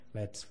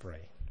Let's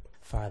pray.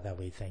 Father,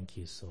 we thank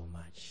you so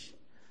much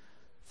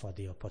for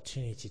the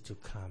opportunity to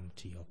come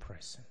to your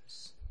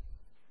presence.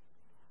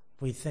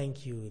 We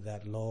thank you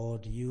that,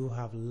 Lord, you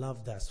have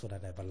loved us with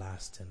an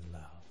everlasting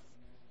love.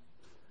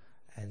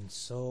 And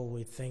so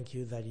we thank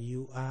you that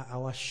you are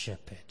our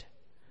shepherd,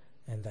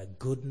 and that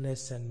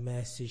goodness and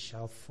mercy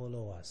shall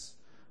follow us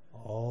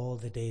all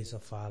the days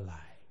of our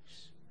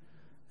lives.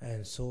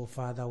 And so,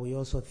 Father, we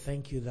also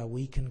thank you that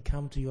we can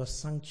come to your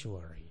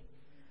sanctuary,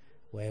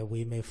 where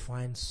we may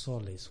find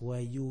solace,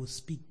 where you will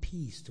speak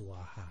peace to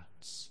our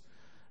hearts.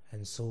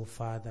 And so,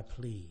 Father,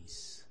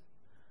 please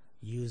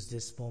use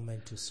this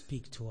moment to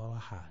speak to our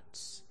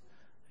hearts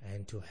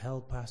and to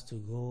help us to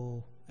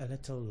go a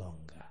little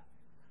longer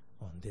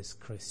on this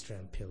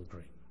Christian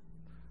pilgrim.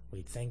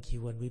 We thank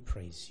you and we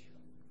praise you.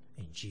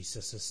 In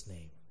Jesus'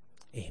 name,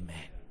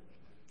 amen.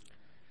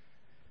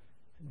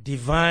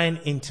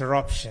 Divine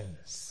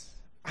interruptions.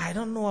 I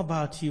don't know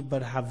about you,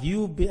 but have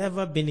you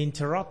ever been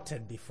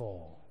interrupted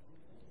before?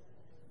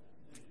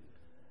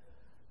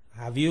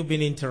 Have you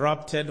been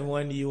interrupted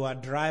when you are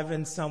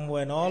driving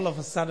somewhere and all of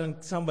a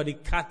sudden somebody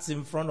cuts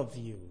in front of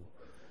you?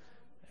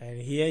 And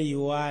here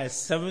you are, a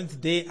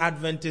Seventh-day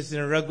Adventist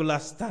in regular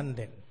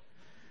standing.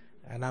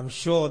 And I'm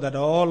sure that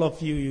all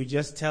of you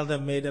just tell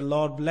them, may the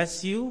Lord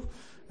bless you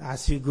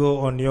as you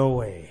go on your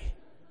way.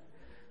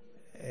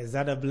 Is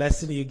that a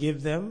blessing you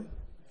give them?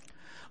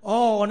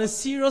 Oh, on a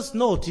serious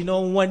note,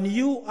 when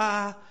you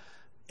are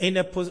in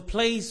a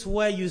place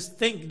where you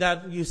think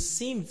that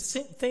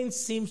things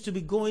seems to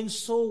be going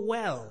so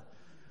well,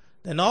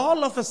 then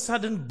all of a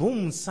sudden,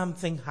 boom,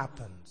 something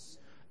happens.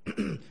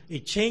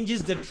 It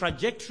changes the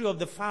trajectory of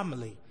the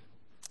family.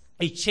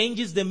 It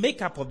changes the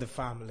makeup of the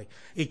family.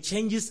 It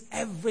changes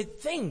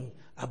everything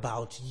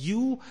about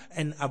you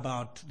and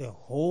about the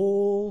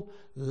whole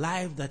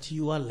life that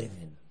you are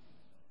living.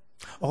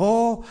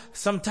 Or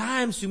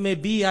sometimes you may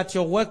be at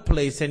your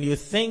workplace and you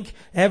think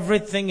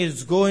everything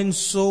is going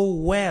so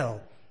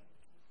well.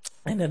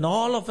 And then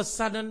all of a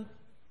sudden,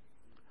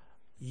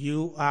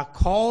 you are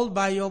called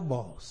by your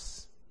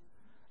boss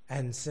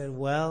and said,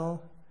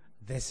 well,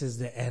 this is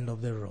the end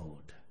of the road.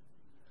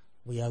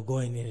 We are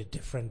going in a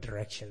different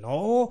direction.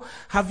 Or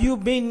have you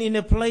been in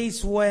a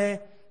place where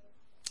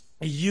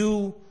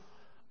you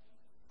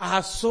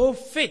are so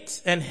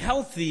fit and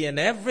healthy and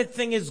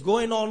everything is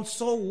going on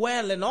so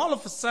well, and all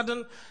of a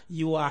sudden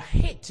you are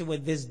hit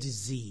with this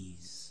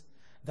disease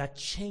that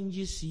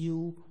changes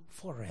you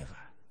forever?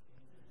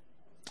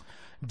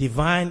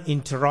 Divine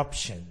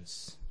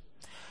interruptions.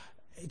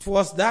 It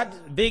was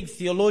that big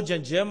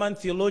theologian, German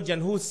theologian,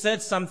 who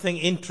said something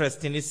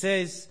interesting. He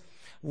says,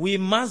 we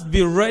must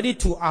be ready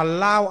to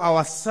allow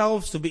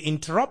ourselves to be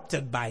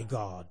interrupted by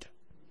God.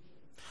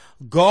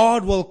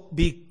 God will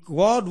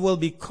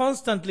be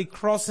constantly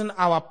crossing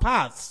our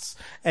paths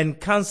and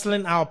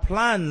canceling our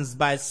plans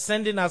by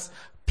sending us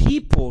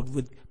people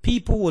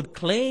with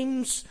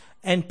claims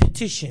and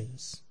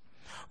petitions.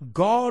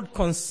 God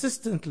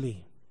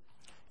consistently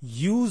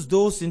used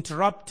those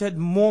interrupted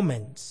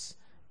moments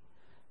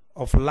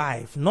of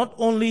life not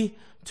only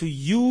to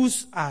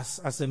use us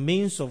as a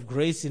means of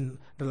grace in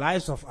the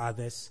lives of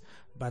others,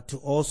 but to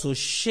also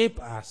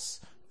shape us,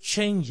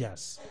 change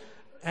us,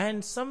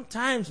 and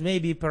sometimes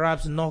maybe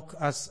perhaps knock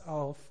us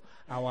off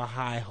our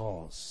high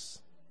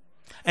horse.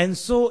 And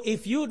so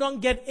if you don't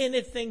get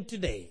anything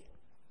today,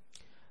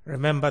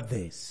 remember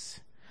this.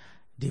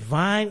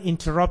 Divine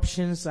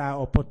interruptions are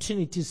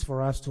opportunities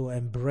for us to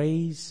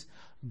embrace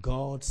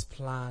God's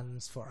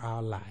plans for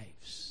our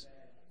lives.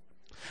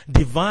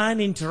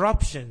 Divine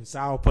interruptions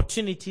are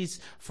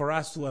opportunities for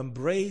us to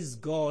embrace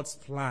God's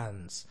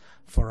plans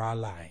for our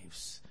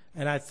lives.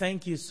 And I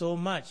thank you so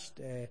much,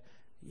 the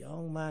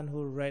young man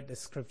who read the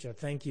scripture.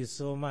 Thank you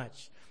so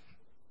much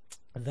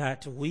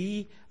that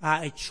we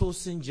are a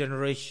chosen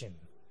generation,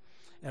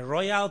 a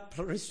royal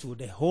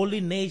priesthood, a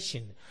holy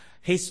nation,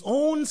 his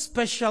own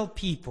special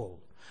people,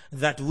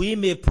 that we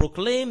may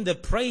proclaim the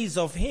praise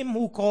of him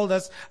who called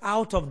us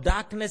out of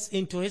darkness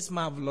into his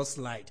marvelous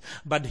light.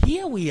 But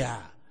here we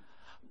are,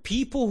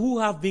 people who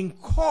have been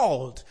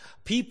called,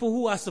 people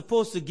who are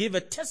supposed to give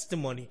a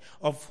testimony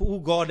of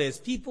who God is,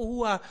 people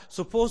who are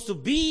supposed to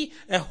be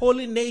a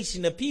holy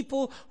nation, a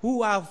people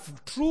who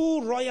have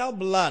true royal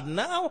blood.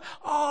 Now,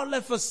 all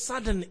of a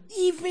sudden,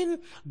 even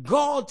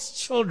God's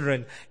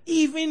children,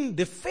 even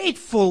the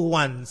faithful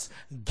ones,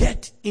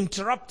 get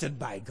interrupted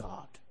by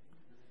God.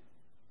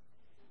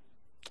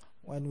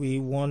 When we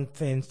want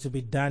things to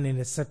be done in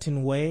a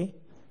certain way,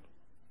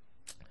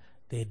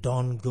 they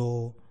don't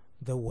go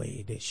the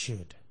way they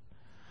should.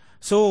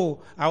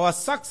 So our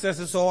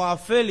successes or our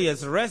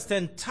failures rest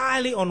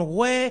entirely on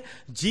where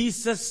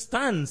Jesus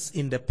stands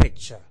in the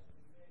picture.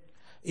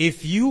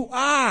 If you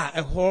are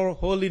a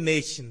holy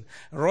nation,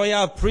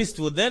 royal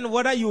priesthood, then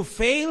whether you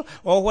fail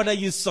or whether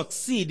you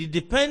succeed, it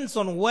depends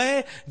on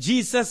where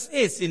Jesus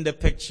is in the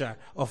picture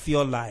of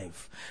your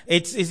life.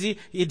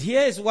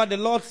 Here is what the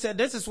Lord said.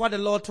 This is what the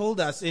Lord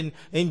told us in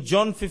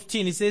John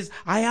 15. He says,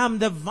 I am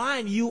the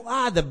vine, you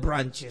are the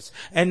branches.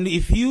 And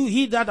if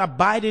he that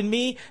abide in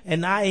me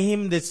and I in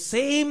him, the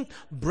same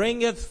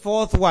bringeth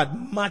forth what?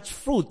 Much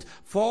fruit.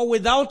 For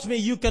without me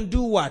you can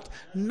do what?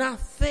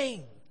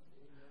 Nothing.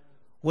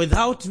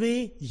 Without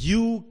me,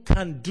 you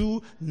can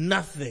do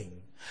nothing.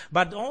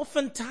 But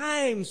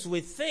oftentimes we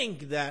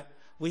think that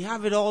we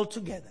have it all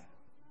together.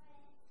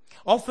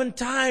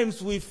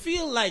 Oftentimes we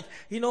feel like,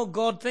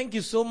 God, thank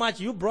you so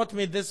much. You brought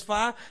me this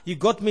far. You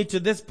got me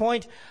to this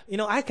point.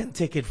 I can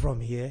take it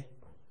from here.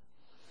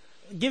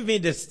 Give me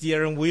the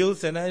steering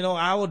wheels and,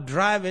 I will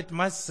drive it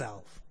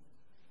myself.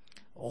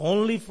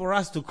 Only for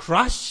us to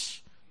crash.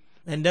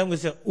 And then we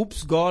say,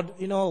 oops, God,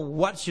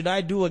 what should I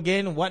do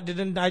again? What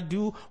didn't I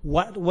do?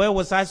 Where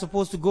was I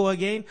supposed to go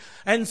again?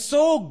 And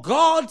so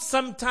God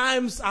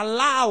sometimes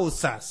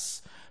allows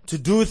us to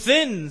do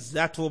things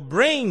that will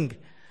bring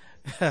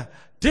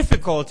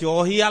difficulty,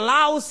 or he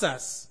allows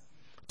us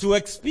to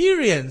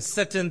experience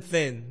certain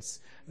things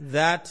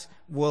that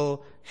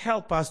will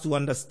help us to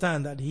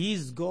understand that he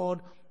is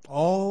God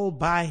all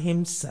by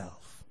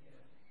himself.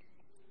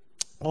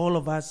 All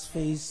of us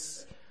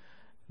face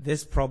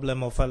this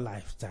problem of a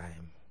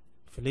lifetime.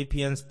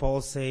 Philippians,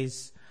 Paul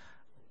says,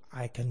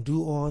 I can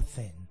do all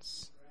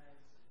things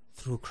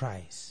through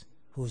Christ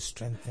who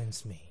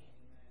strengthens me.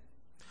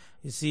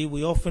 You see,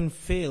 we often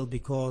fail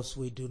because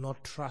we do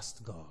not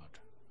trust God.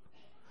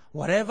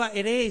 Whatever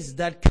it is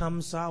that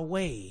comes our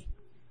way,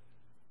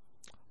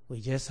 we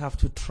just have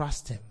to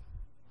trust him.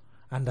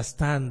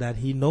 Understand that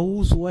he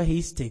knows where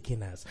he's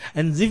taking us.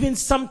 And even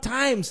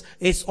sometimes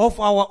it's of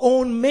our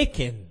own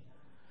making.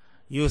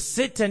 You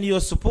sit and you're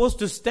supposed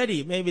to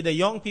study. Maybe the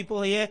young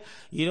people here,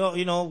 you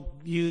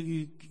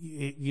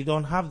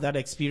don't have that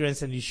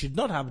experience, and you should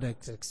not have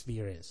that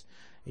experience.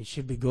 You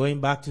should be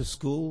going back to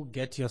school,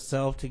 get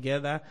yourself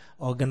together,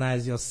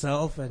 organize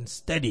yourself and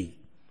study.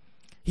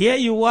 Here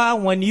you are,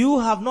 when you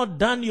have not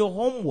done your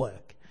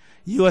homework,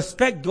 you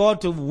expect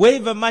God to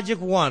wave a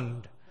magic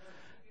wand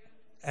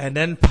and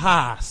then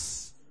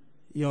pass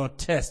your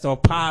test or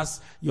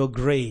pass your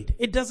grade.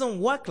 It doesn't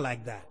work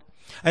like that.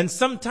 And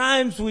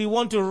sometimes we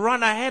want to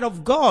run ahead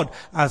of God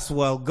as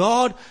well.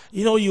 God,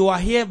 you are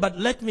here, but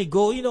let me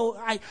go.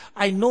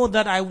 I know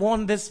that I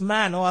want this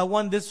man or I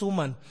want this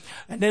woman.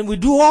 And then we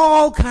do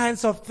all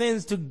kinds of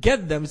things to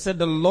get them. Said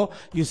the Lord,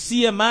 you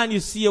see a man, you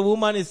see a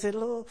woman. He said,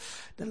 Lord,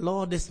 the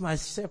Lord is my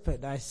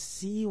shepherd. I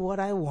see what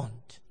I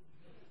want.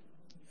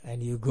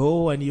 And you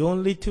go and you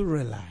only to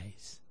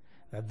realize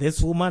that this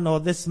woman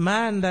or this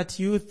man that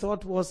you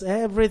thought was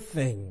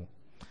everything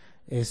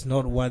is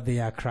not what they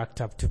are cracked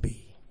up to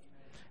be.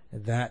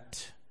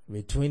 That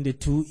between the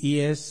two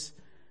ears,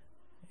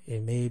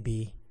 it may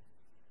be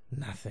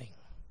nothing.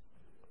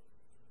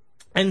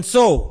 And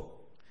so,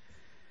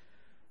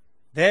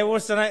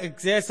 there's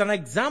an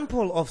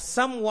example of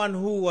someone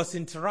who was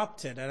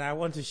interrupted, and I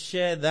want to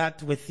share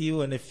that with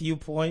you in a few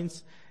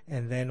points,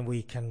 and then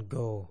we can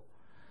go.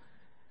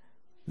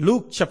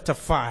 Luke chapter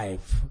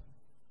 5.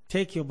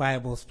 Take your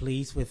Bibles,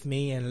 please, with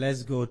me, and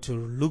let's go to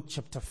Luke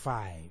chapter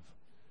 5.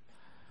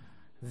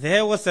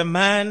 There was a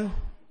man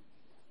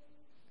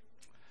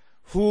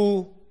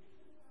who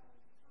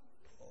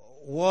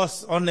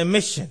was on a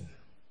mission.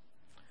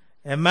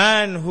 A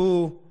man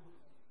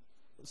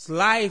whose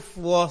life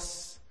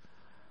was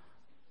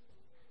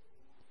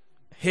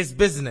his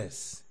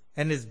business,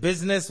 and his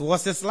business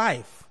was his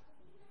life.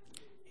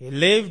 He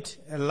lived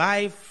a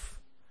life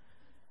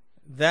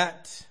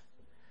that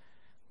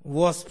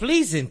was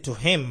pleasing to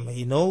him.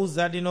 He knows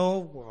that,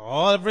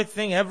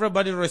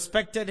 everybody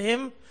respected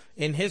him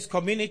in his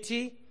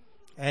community,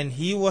 and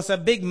he was a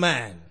big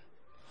man.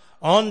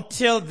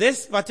 Until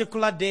this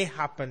particular day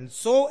happened.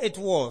 So it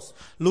was.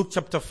 Luke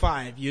chapter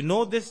 5. You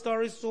know this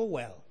story so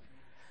well.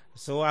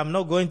 So I'm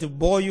not going to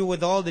bore you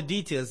with all the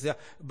details,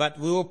 but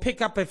we will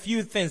pick up a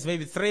few things,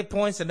 maybe 3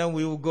 points, and then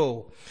we will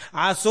go.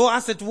 So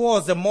as it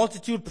was, the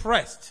multitude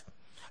pressed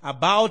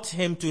about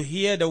him to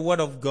hear the word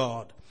of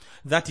God,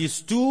 that he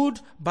stood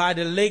by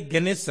the lake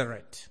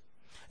Gennesaret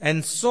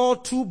and saw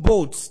 2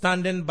 boats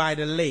standing by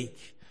the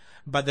lake,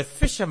 but the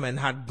fishermen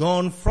had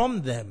gone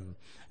from them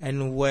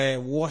and were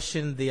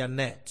washing their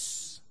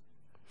nets.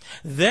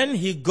 Then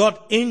he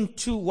got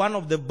into one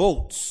of the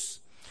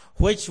boats,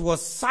 which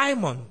was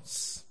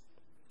Simon's,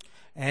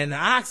 and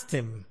asked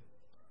him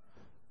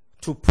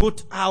to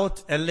put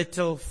out a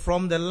little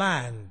from the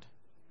land,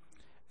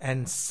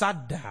 and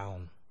sat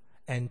down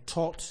and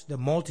taught the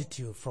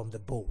multitude from the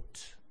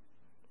boat.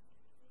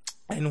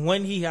 And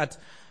when he had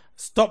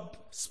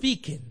stopped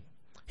speaking,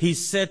 he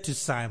said to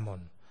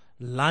Simon,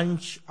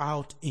 "Launch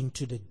out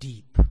into the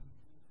deep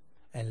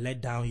and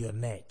let down your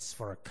nets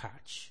for a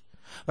catch."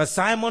 But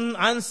Simon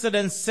answered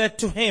and said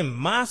to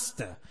him,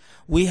 "Master,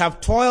 we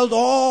have toiled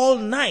all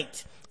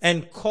night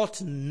and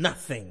caught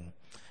nothing.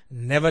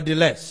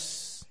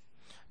 Nevertheless,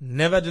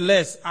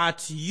 Nevertheless,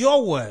 at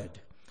your word,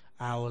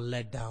 I will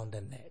let down the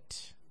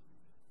net.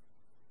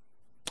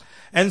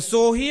 And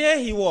so here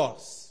he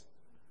was.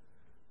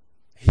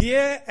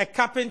 Here a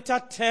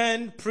carpenter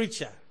turned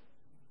preacher,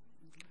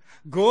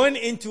 going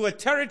into a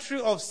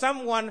territory of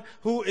someone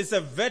who is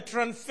a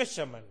veteran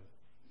fisherman.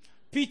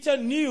 Peter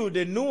knew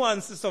the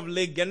nuances of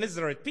Lake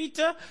Gennesaret.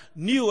 Peter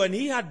knew, and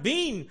he had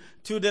been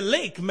to the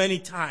lake many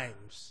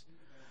times.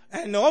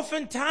 And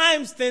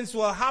oftentimes things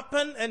will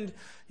happen and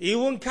he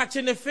won't catch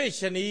any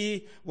fish and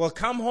he will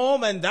come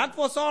home and that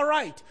was all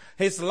right.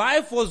 His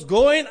life was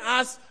going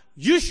as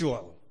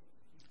usual.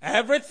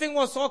 Everything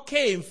was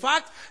okay. In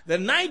fact, the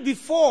night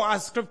before,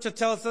 as scripture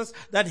tells us,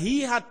 that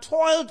he had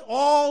toiled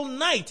all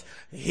night.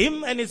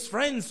 Him and his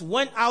friends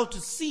went out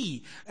to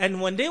sea. And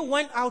when they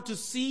went out to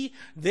sea,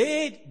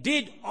 they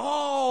did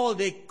all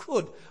they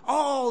could,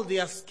 all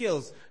their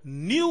skills,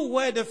 knew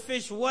where the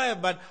fish were,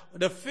 but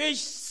the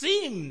fish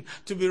seemed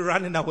to be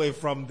running away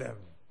from them.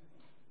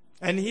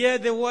 And here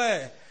they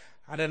were.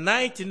 At the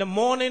night, in the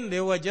morning,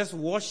 they were just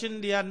washing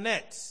their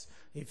nets.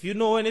 If you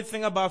know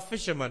anything about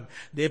fishermen,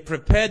 they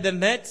prepare the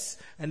nets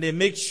and they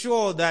make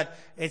sure that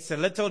it's a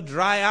little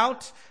dry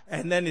out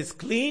and then it's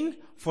clean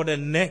for the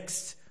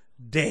next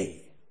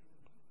day.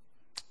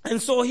 And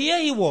so here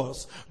he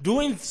was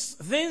doing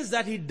things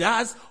that he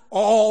does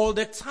all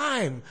the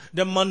time.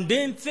 The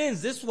mundane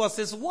things. This was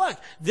his work.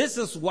 This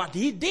is what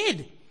he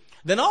did.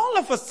 Then all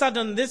of a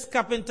sudden this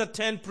carpenter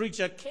turned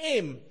preacher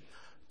came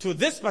to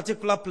this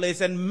particular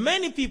place, and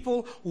many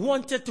people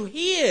wanted to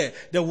hear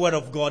the word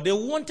of God. They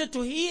wanted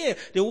to hear,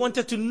 they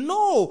wanted to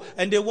know,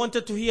 and they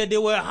wanted to hear. They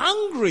were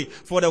hungry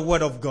for the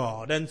word of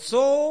God. And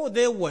so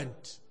they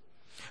went.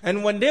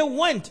 And when they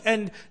went,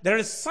 and there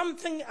is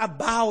something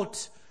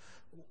about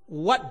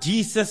what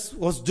Jesus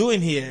was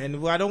doing here,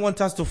 and I don't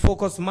want us to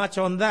focus much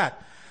on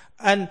that.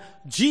 And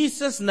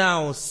Jesus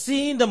now,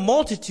 seeing the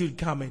multitude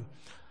coming,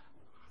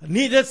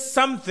 needed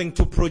something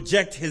to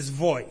project his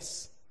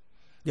voice.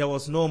 There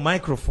was no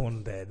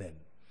microphone there then.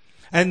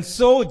 And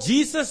so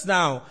Jesus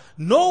now,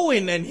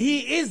 knowing, and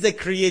he is the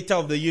creator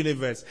of the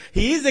universe.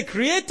 He is the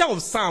creator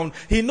of sound.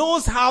 He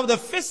knows how the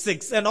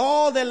physics and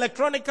all the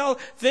electronical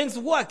things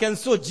work. And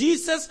so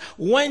Jesus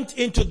went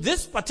into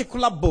this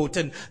particular boat.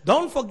 And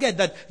don't forget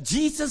that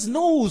Jesus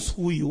knows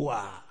who you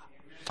are.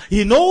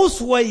 He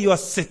knows where you are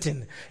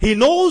sitting. He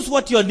knows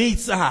what your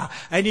needs are.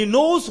 And he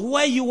knows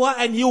where you are.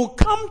 And he will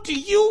come to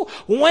you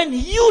when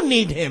you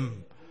need him.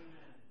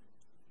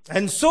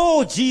 And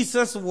so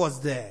Jesus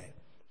was there.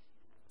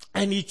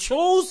 And he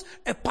chose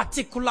a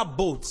particular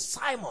boat,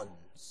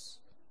 Simon's.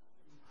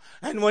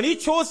 And when he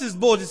chose his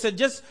boat, he said,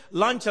 just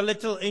launch a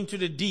little into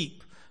the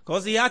deep.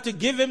 Because he had to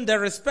give him the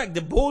respect.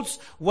 The boats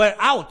were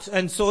out.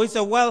 And so he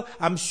said, well,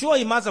 I'm sure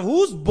he must have,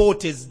 whose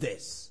boat is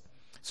this?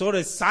 So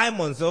the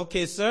Simon's,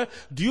 okay, sir,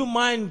 do you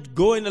mind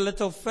going a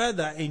little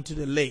further into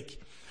the lake?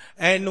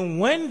 And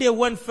when they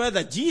went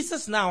further,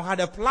 Jesus now had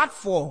a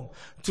platform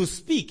to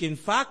speak. In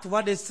fact,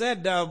 what they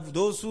said,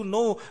 those who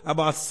know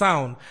about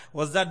sound,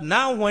 was that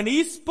now when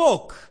he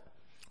spoke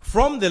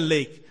from the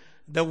lake,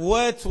 the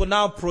words will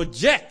now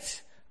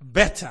project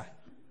better.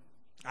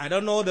 I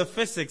don't know the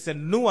physics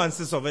and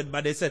nuances of it,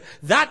 but they said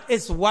that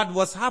is what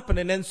was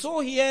happening. And so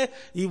here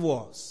he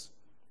was.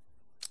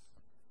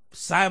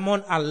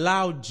 Simon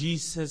allowed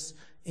Jesus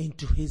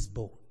into his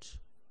boat.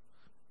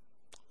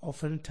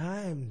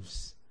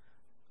 Oftentimes,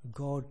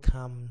 God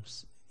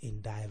comes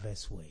in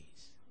diverse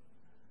ways.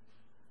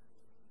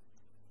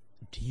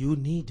 Do you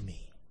need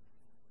me?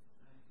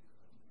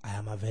 I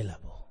am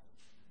available.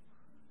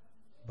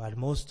 But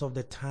most of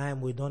the time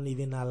we don't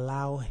even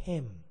allow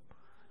him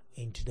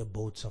into the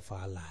boats of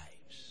our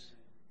lives.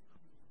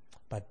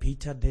 But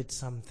Peter did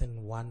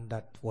one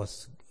that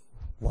was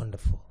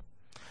wonderful.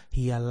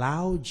 He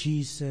allowed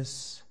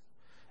Jesus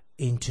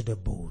into the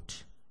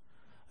boat.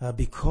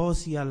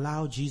 Because he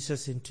allowed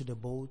Jesus into the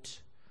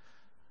boat,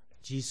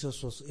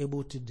 Jesus was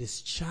able to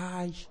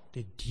discharge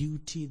the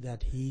duty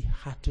that he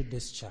had to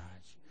discharge.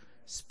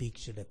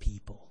 Speak to the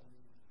people.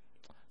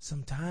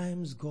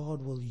 Sometimes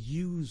God will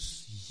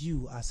use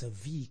you as a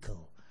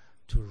vehicle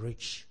to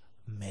reach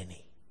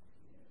many.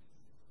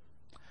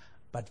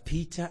 But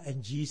Peter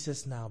and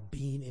Jesus now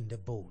being in the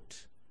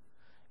boat,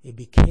 it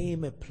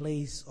became a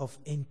place of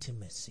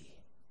intimacy.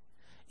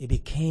 It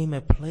became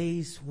a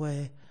place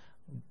where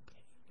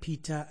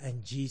Peter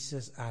and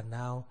Jesus are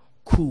now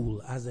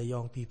cool, as the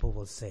young people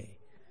will say.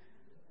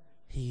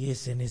 He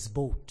is in his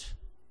boat.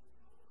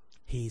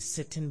 He is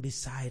sitting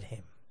beside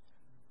him.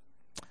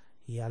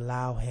 He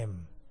allowed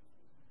him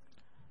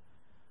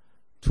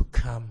to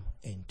come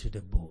into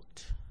the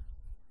boat.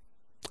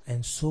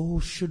 And so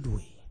should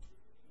we.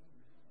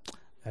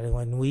 And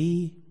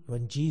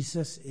when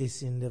Jesus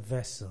is in the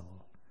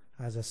vessel,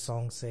 as the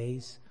song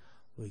says,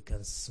 we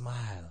can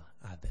smile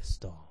at the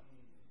storm.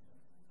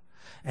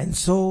 And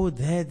so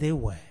there they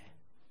were.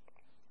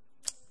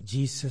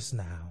 Jesus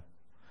now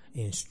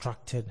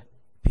instructed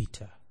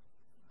Peter,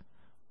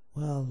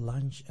 well,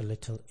 launch a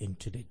little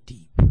into the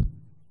deep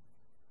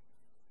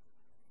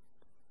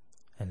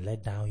and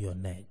let down your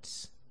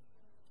nets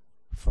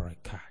for a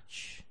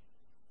catch.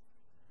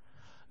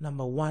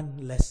 number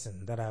one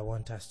lesson that I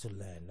want us to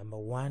learn. Number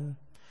one,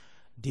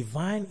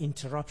 divine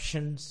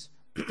interruptions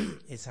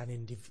is an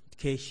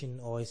indication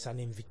or is an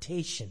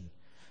invitation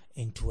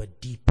into a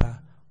deeper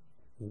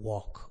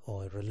walk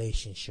or a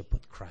relationship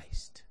with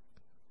Christ.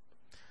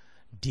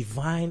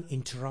 Divine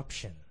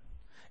interruption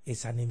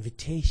is an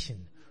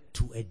invitation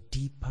to a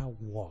deeper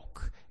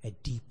walk, a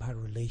deeper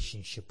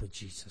relationship with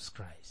Jesus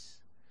Christ.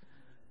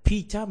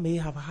 Peter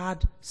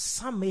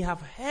some may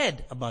have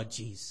heard about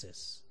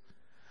Jesus.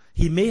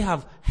 He may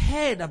have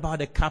heard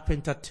about a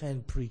carpenter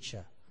turned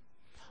preacher.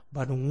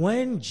 But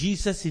when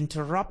Jesus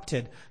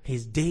interrupted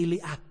his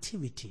daily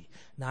activity,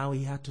 now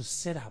he had to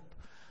set up.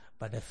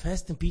 But the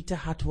first thing, Peter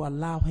had to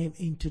allow him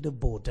into the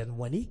boat. And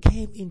when he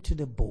came into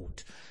the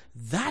boat,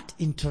 that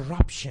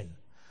interruption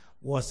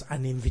was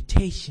an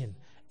invitation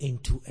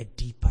into a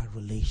deeper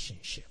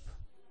relationship.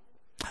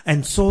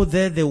 And so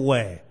there they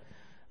were.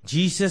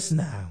 Jesus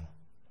now,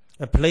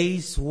 a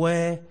place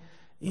where,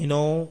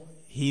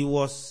 he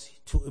was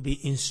to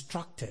be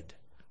instructed.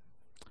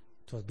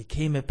 It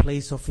became a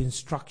place of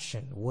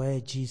instruction where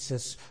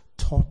Jesus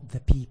taught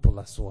the people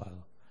as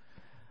well.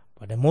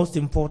 But the most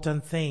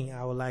important thing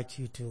I would like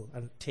you to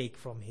take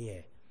from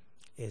here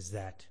is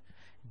that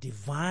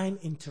divine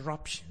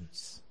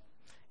interruptions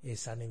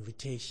is an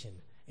invitation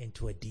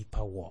into a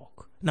deeper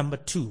walk. Number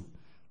two,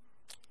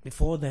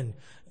 before then,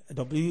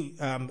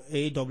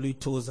 A.W.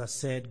 Tozer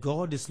said,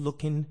 God is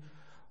looking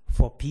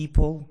for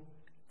people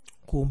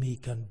whom he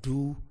can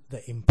do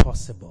the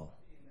impossible.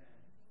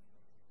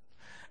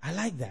 I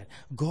like that.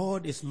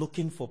 God is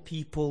looking for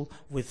people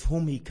with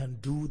whom he can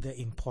do the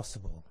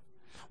impossible.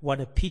 What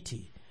a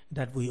pity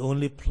that we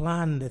only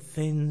plan the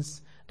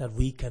things that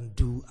we can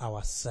do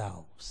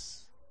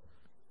ourselves.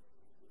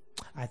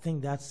 I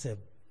think that's a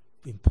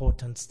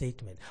important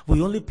statement.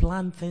 We only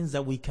plan things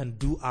that we can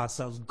do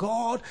ourselves.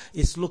 God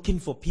is looking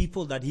for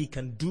people that he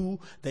can do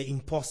the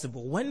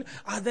impossible. When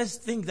others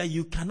think that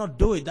you cannot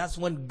do it, that's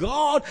when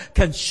God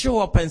can show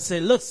up and say,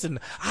 listen,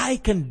 you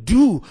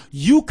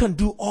can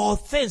do all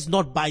things,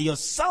 not by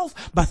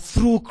yourself, but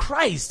through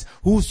Christ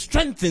who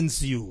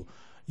strengthens you.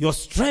 Your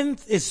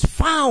strength is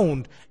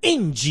found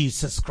in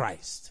Jesus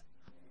Christ.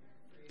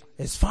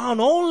 It's found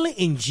only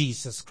in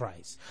Jesus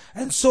Christ.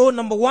 And so,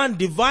 number one,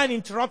 divine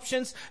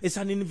interruptions is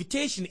an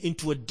invitation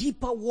into a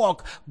deeper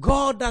walk.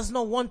 God does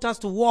not want us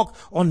to walk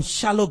on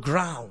shallow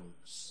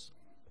grounds.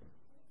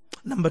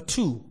 Number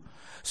two,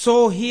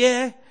 so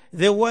here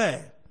they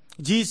were.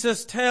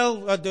 Jesus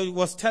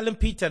was telling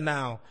Peter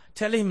now,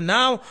 tell him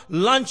now,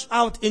 launch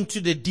out into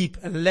the deep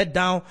and let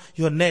down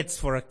your nets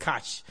for a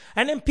catch.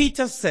 And then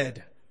Peter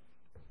said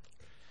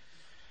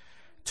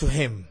to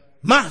him,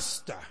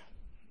 Master,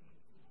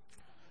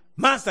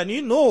 and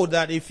you know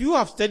that if you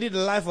have studied the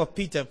life of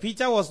Peter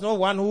was not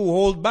one who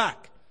hold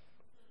back.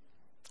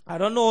 I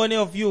don't know any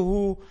of you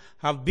who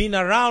have been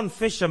around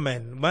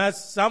fishermen, but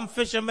some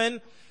fishermen,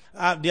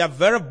 they are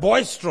very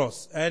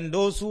boisterous, and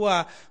those who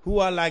are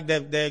like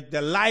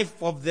the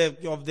life of where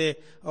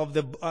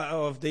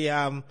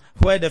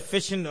the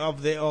fishing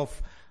of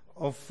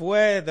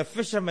where the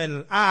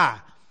fishermen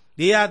are.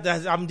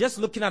 I'm just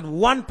looking at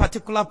one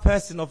particular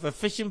person of a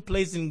fishing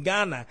place in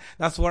Ghana.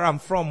 That's where I'm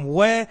from,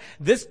 where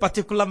this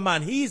particular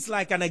man, he is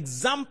like an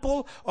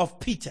example of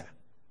Peter.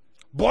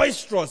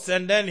 Boisterous,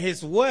 and then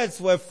his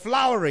words were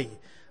flowery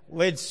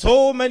with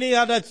so many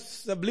other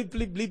bleep,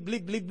 bleep, bleep,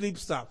 bleep, bleep, bleep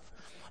stuff.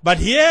 But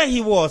here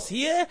he was,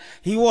 he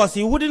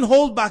wouldn't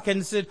hold back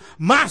and said,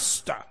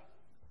 Master.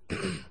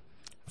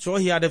 Sure,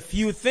 he had a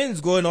few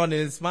things going on in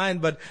his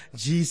mind, but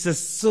Jesus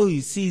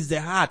sees the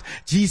heart.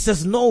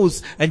 Jesus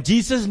knows, and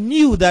Jesus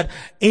knew that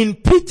in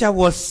Peter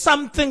was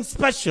something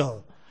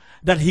special,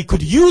 that he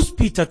could use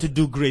Peter to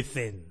do great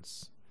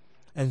things.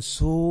 And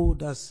so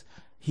does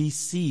he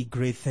see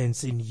great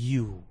things in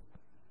you.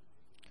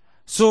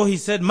 So he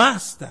said,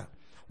 Master,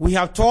 we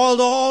have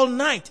toiled all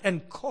night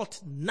and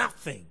caught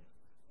nothing.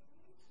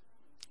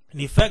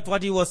 In effect,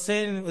 what he was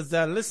saying was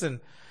that,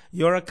 listen,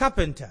 you're a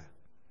carpenter.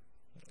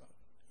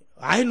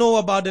 I know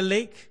about the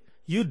lake.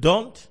 You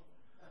don't.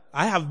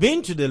 I have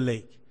been to the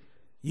lake.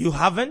 You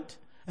haven't.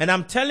 And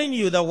I'm telling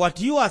you that what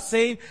you are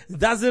saying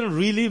doesn't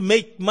really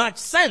make much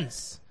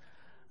sense.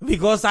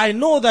 Because I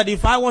know that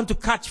if I want to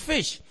catch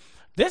fish,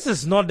 this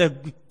is not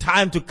the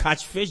time to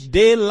catch fish.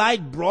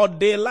 Daylight, broad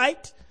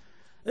daylight.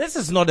 This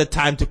is not the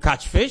time to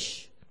catch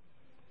fish.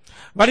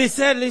 But he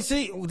said, you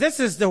see, this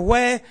is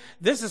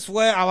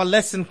where our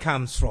lesson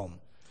comes from.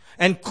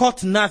 And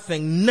caught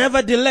nothing.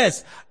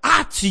 Nevertheless,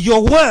 at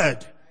your word,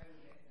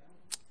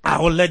 I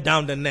will let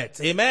down the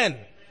nets. Amen.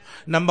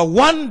 Number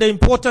one, the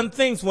important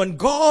things when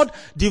God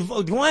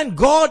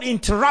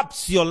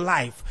interrupts your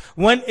life,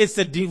 when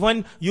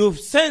you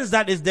sense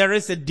that there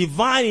is a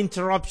divine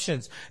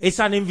interruptions, it's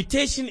an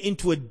invitation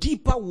into a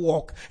deeper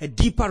walk, a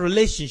deeper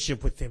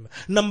relationship with him.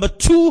 Number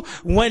two,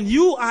 when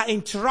you are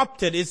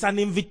interrupted, it's an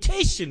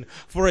invitation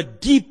for a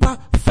deeper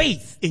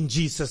faith in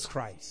Jesus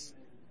Christ.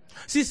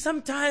 See,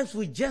 sometimes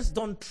we just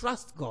don't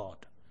trust God.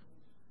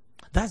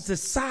 That's the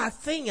sad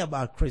thing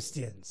about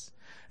Christians.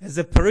 It's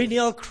a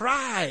perennial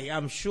cry,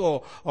 I'm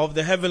sure, of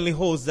the heavenly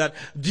host that,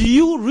 do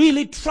you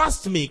really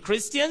trust me,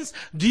 Christians?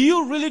 Do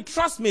you really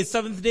trust me,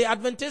 Seventh-day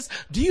Adventists?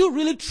 Do you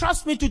really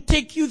trust me to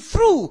take you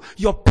through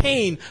your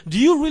pain? Do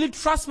you really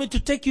trust me to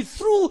take you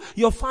through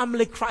your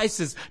family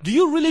crisis? Do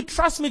you really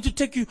trust me to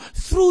take you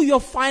through your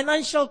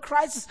financial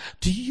crisis?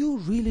 Do you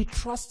really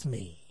trust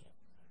me?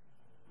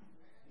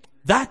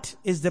 That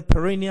is the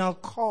perennial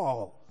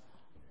call.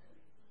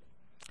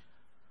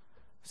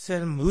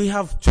 Said, we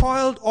have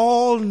toiled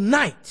all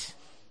night.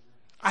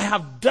 I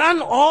have done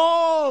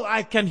all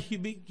I can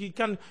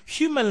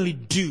humanly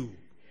do.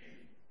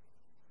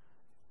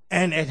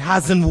 And it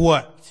hasn't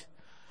worked.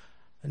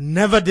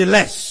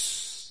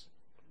 Nevertheless,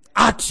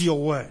 at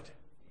your word.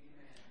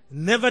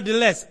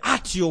 Nevertheless,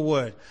 at your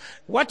word.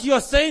 What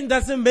you're saying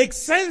doesn't make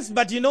sense,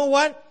 but you know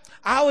what?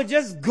 I will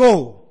just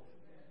go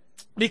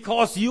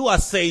because you are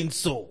saying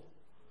so.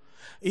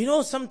 You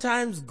know,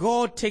 sometimes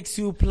God takes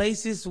you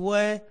places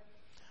where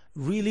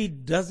really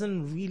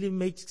doesn't really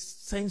make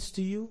sense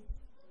to you.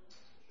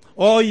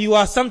 Or you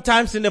are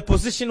sometimes in a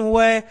position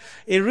where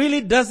it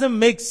really doesn't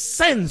make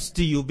sense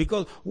to you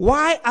because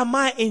why am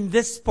I in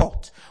this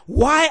spot?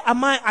 Why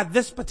am I at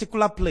this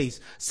particular place?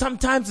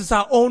 Sometimes it's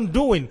our own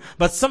doing,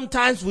 but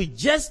sometimes we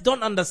just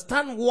don't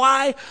understand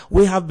why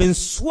we have been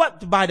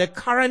swept by the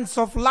currents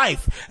of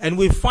life and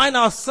we find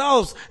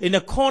ourselves in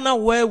a corner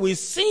where we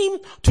seem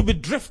to be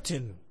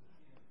drifting.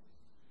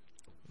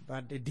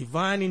 But the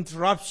divine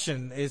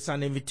interruption is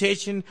an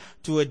invitation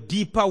to a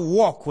deeper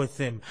walk with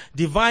Him.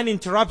 Divine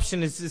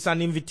interruption is an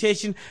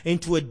invitation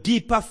into a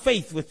deeper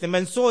faith with Him.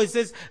 And so it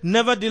says,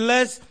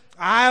 nevertheless,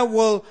 I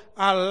will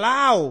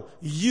allow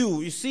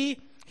you. You see,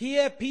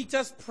 here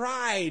Peter's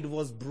pride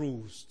was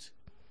bruised.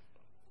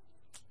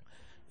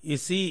 You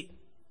see,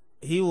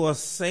 he was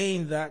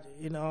saying that,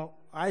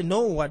 I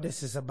know what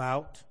this is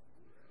about.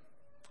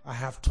 I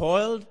have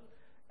toiled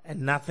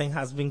and nothing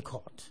has been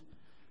caught.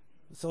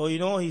 So,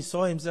 he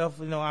saw himself,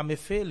 I'm a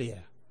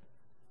failure.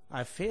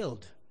 I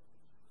failed.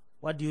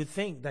 What do you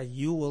think that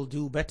you will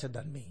do better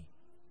than me?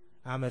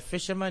 I'm a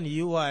fisherman.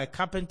 You are a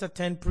carpenter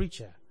turned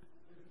preacher.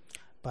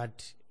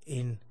 But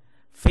in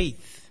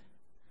faith,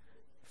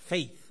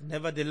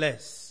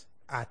 nevertheless,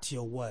 at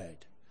your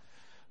word.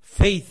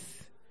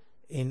 Faith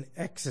in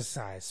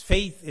exercise.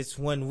 Faith is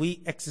when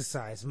we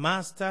exercise.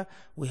 Master,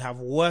 we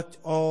have worked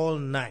all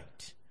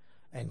night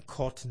and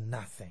caught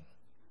nothing.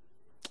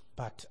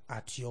 But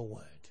at your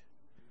word.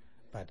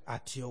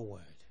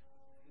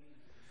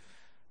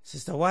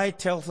 Sister White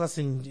tells us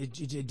in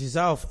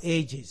Desire of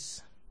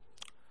Ages,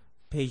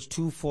 page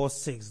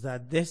 246,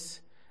 that this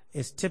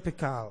is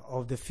typical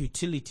of the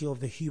futility of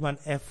the human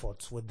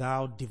efforts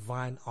without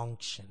divine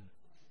unction.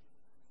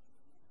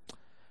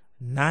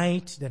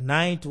 The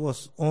night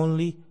was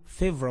only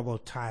favorable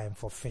time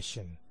for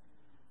fishing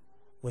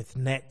with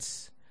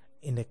nets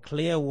in the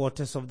clear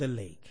waters of the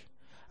lake.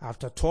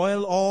 After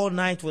toil all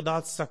night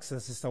without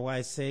success, Sister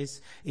White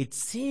says, it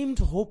seemed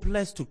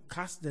hopeless to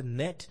cast the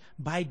net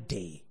by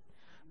day,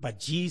 but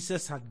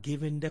Jesus had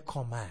given the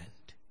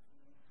command.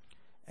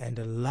 And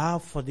the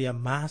love for their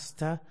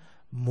master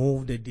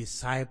moved the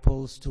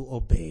disciples to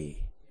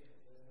obey.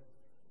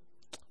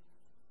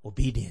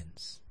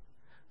 Obedience,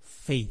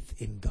 faith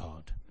in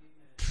God,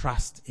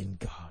 trust in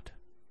God.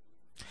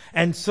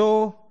 And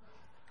so,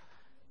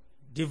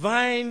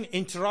 divine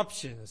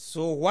interruptions.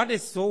 So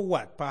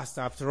what,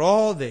 Pastor? After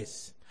all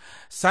this,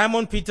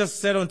 Simon Peter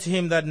said unto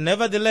him that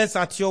nevertheless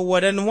at your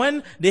word. And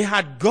when they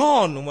had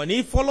gone, when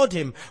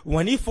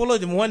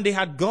they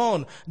had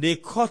gone, they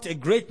caught a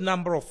great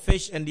number of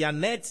fish and their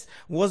nets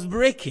was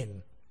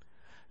breaking.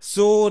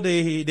 So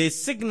they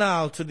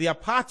signaled to their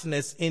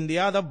partners in the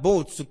other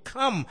boats to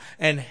come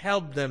and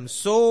help them.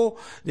 So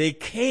they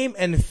came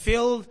and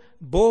filled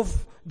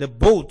both the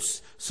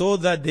boats so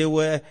that they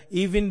were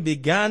even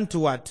began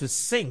to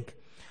sink.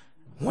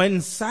 When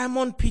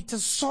Simon Peter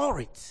saw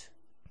it,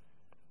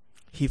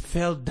 he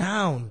fell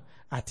down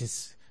at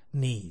his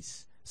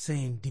knees,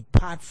 saying,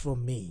 depart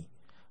from me,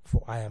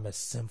 for I am a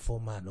sinful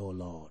man, O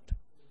Lord.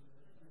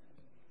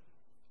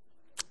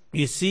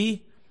 You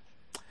see,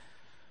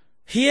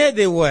 here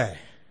they were.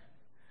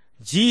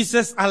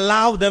 Jesus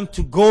allowed them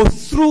to go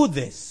through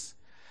this.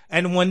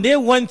 And when they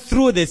went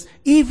through this,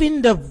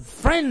 even the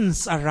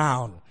friends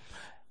around,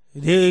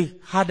 they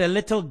had a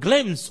little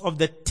glimpse of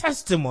the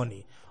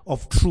testimony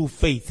of true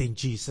faith in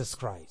Jesus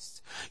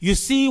Christ. You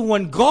see,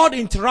 when God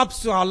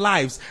interrupts our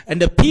lives and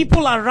the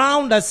people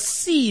around us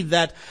see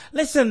that,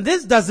 listen,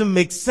 this doesn't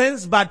make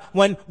sense, but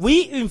when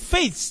we in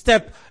faith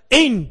step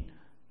in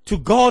to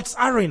God's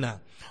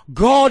arena,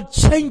 God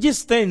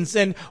changes things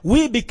and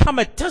we become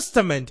a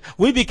testament.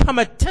 We become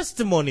a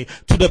testimony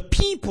to the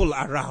people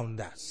around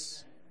us.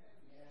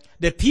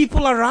 The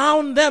people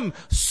around them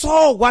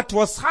saw what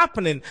was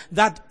happening,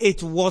 that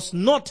it was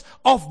not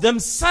of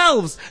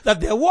themselves, that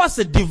there was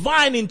a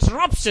divine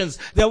interruption,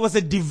 there was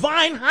a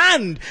divine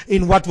hand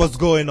in what was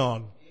going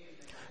on.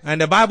 And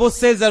the Bible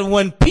says that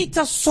when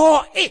Peter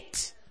saw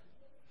it,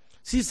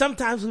 see,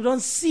 sometimes we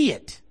don't see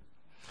it.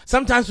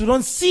 Sometimes we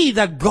don't see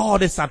that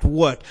God is at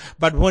work.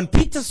 But when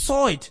Peter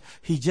saw it,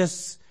 he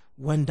just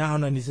went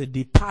down and he said,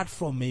 depart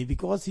from me,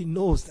 because he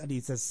knows that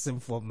he's a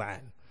sinful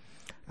man.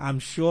 I'm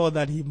sure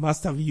that he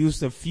must have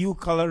used a few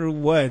colored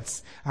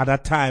words at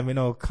that time,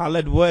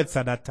 colored words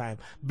at that time.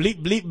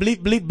 Bleep, bleep,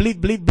 bleep, bleep, bleep,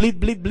 bleep, bleep,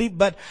 bleep, bleep.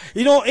 But,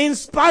 in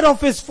spite of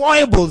his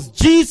foibles,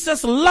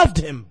 Jesus loved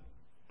him.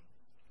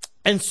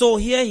 And so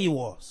here he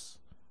was.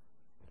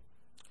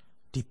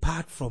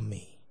 Depart from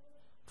me,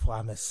 for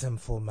I'm a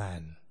sinful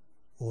man,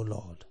 O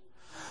Lord.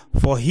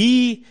 For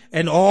he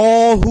and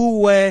all who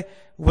were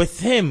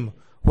with him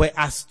were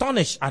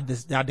astonished at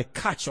the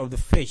catch of the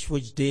fish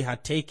which they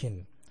had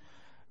taken.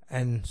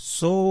 And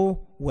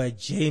so were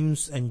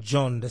James and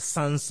John, the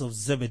sons of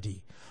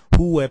Zebedee,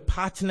 who were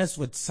partners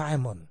with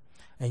Simon.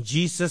 And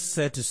Jesus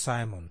said to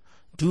Simon,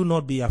 do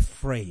not be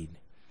afraid.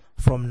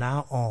 From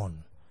now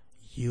on,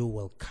 you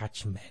will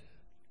catch men.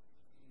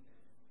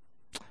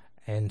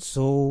 And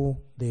so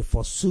they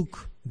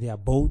forsook their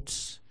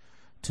boats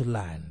to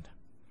land.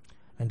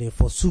 And they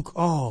forsook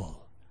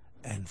all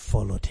and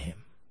followed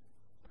him.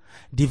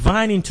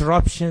 Divine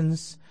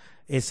interruptions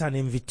is an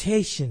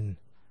invitation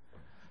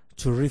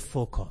to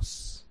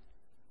refocus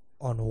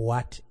on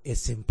what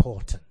is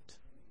important.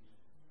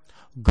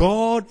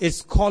 God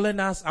is calling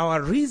us.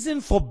 Our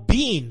reason for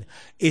being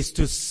is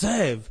to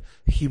serve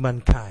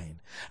humankind.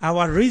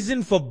 Our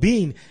reason for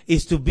being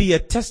is to be a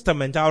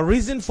testament. Our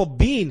reason for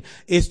being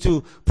is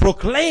to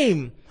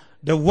proclaim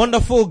the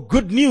wonderful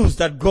good news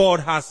that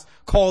God has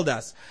called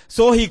us.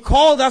 So he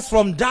called us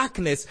from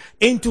darkness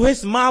into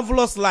his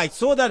marvelous light,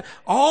 so that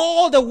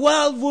all the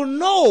world will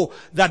know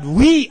that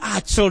we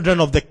are children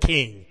of the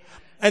King.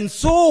 And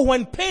so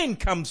when pain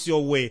comes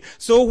your way,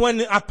 so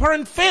when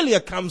apparent failure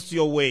comes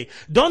your way,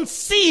 don't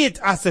see it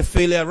as a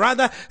failure.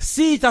 Rather,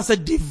 see it as a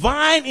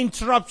divine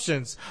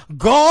interruptions.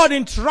 God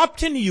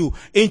interrupting you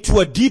into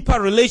a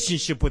deeper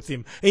relationship with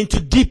him, into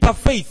deeper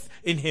faith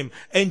in him,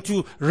 and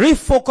to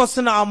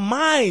refocusing our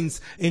minds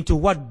into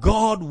what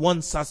God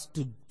wants us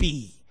to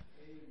be,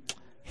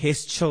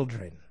 his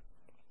children.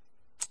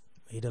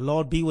 May the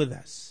Lord be with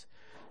us.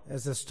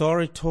 There's a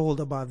story told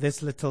about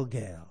this little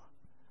girl.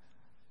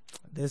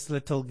 This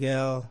little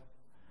girl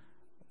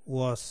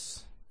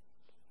was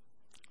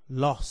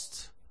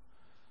lost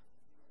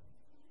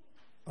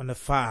on a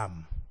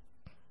farm.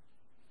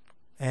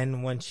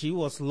 And when she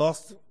was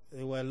lost,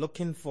 they were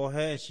looking for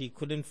her. They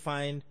couldn't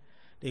find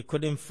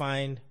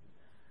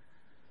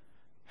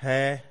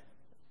her.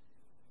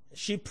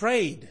 She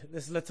prayed.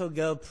 This little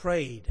girl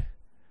prayed.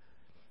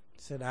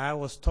 Said, I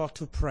was taught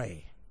to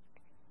pray.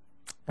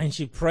 And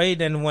she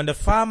prayed, and when the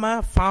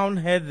farmer found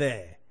her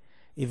there,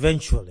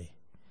 eventually,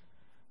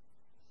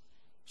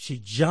 she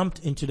jumped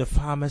into the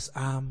farmer's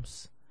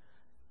arms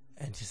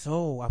and she said,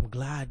 oh, I'm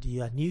glad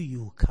I knew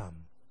you would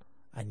come.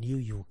 I knew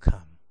you would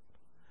come.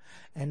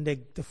 And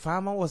the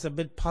farmer was a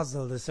bit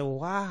puzzled. He said,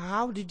 well,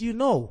 how did you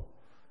know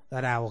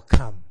that I will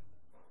come?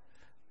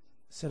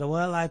 I said,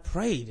 well, I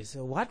prayed. He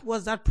said, what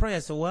was that prayer? I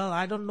said, well,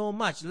 I don't know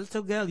much.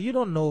 Little girl, you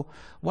don't know.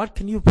 What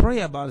can you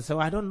pray about? I said,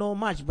 I don't know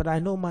much, but I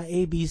know my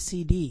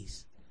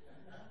ABCDs.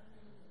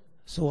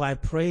 So I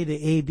prayed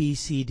the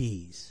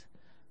ABCDs.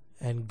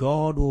 And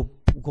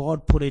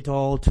God put it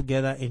all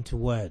together into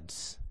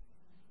words.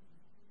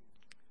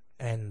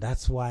 And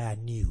that's why I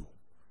knew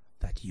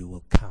that you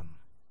will come.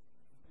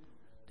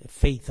 The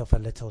faith of a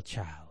little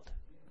child.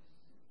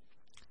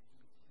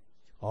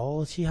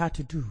 All she had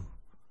to do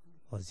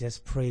was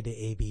just pray the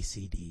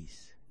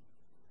ABCDs.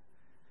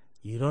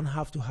 You don't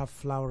have to have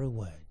flowery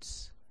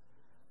words.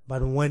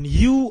 But when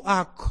you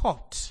are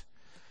caught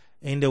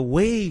in the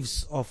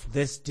waves of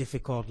this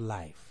difficult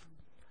life,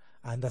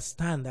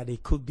 understand that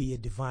it could be a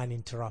divine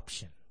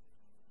interruption.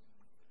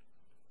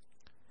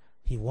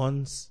 He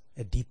wants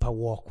a deeper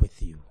walk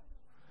with you.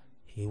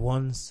 He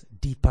wants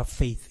deeper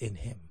faith in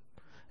him.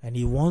 And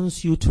he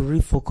wants you to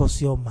refocus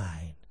your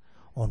mind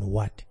on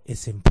what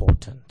is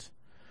important.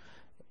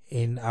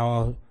 In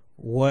our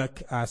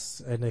work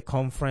as in a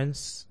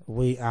conference,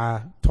 we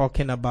are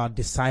talking about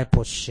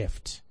discipleship,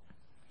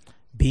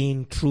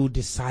 being true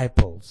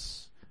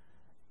disciples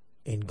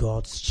in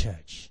God's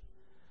church.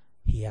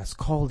 He has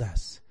called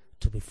us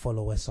to be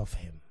followers of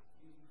him.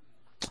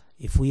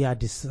 If we are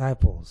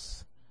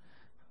disciples,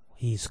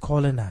 he is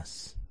calling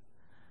us.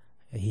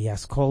 He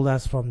has called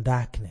us from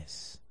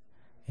darkness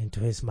into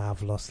his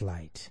marvelous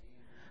light,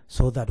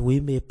 so that we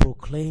may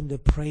proclaim the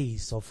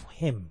praise of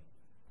him.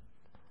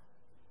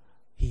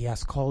 He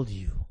has called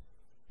you.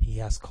 He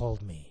has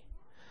called me.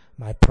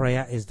 My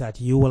prayer is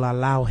that you will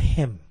allow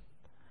him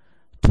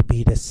to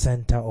be the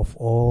center of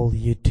all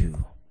you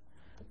do,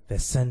 the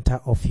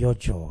center of your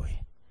joy,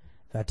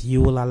 that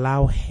you will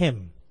allow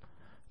him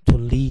to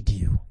lead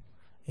you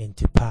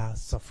into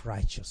paths of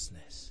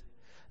righteousness,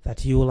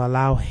 that you will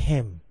allow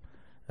him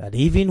that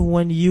even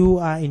when you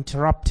are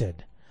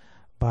interrupted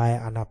by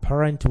an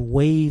apparent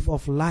wave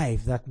of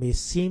life that may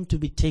seem to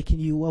be taking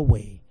you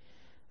away,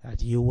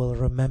 that you will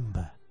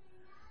remember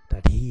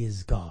that he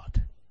is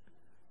God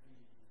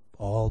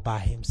all by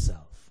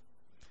himself.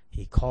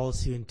 He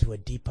calls you into a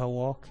deeper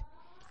walk,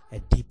 a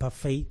deeper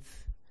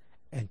faith,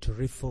 and to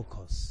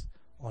refocus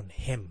on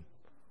him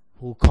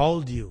who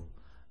called you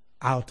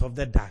out of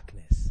the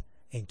darkness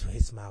into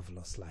his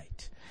marvelous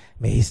light.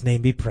 May his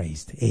name be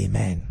praised.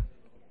 Amen.